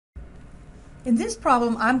In this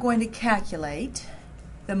problem, I'm going to calculate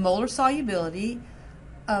the molar solubility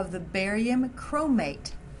of the barium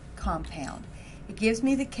chromate compound. It gives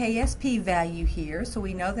me the KSP value here, so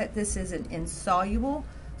we know that this is an insoluble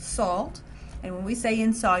salt. And when we say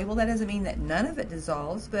insoluble, that doesn't mean that none of it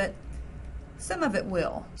dissolves, but some of it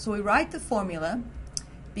will. So we write the formula,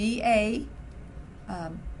 BaCrO4,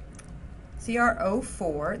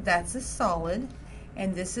 that's a solid,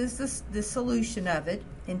 and this is the solution of it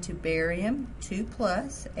into barium 2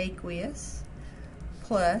 plus aqueous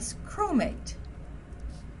plus chromate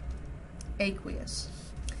aqueous.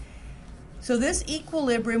 So this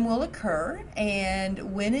equilibrium will occur,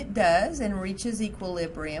 and when it does and reaches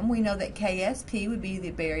equilibrium, we know that KSP would be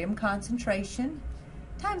the barium concentration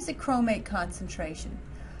times the chromate concentration.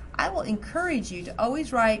 I will encourage you to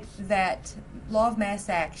always write that law of mass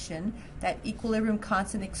action, that equilibrium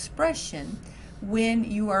constant expression, when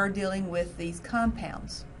you are dealing with these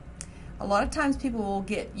compounds. A lot of times people will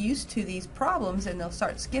get used to these problems and they'll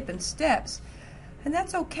start skipping steps, and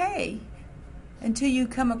that's okay until you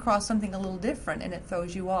come across something a little different and it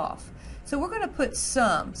throws you off. So we're going to put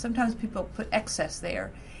sometimes people put excess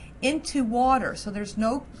there, into water, so there's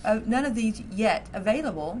none of these yet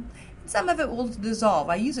available. Some of it will dissolve.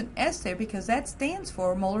 I use an S there because that stands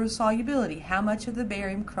for molar solubility, how much of the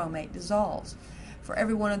barium chromate dissolves. For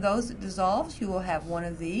every one of those that dissolves, you will have one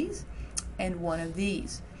of these and one of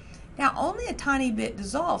these. Now only a tiny bit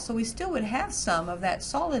dissolves, so we still would have some of that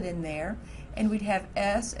solid in there, and we'd have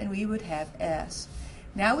S and we would have S.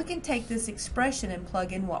 Now we can take this expression and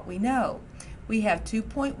plug in what we know. We have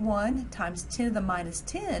 2.1 times 10 to the minus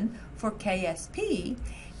 10 for KSP,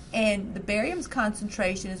 and the barium's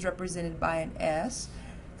concentration is represented by an S.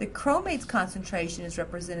 The chromate's concentration is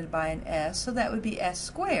represented by an S, so that would be S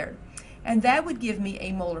squared. And that would give me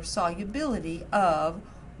a molar solubility of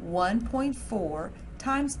 1.4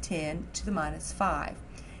 times 10 to the minus 5.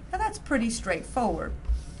 Now that's pretty straightforward.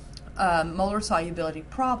 Molar solubility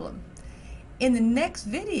problem. In the next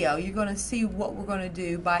video, you're going to see what we're going to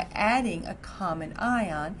do by adding a common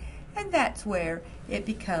ion, and that's where it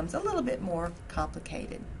becomes a little bit more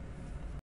complicated.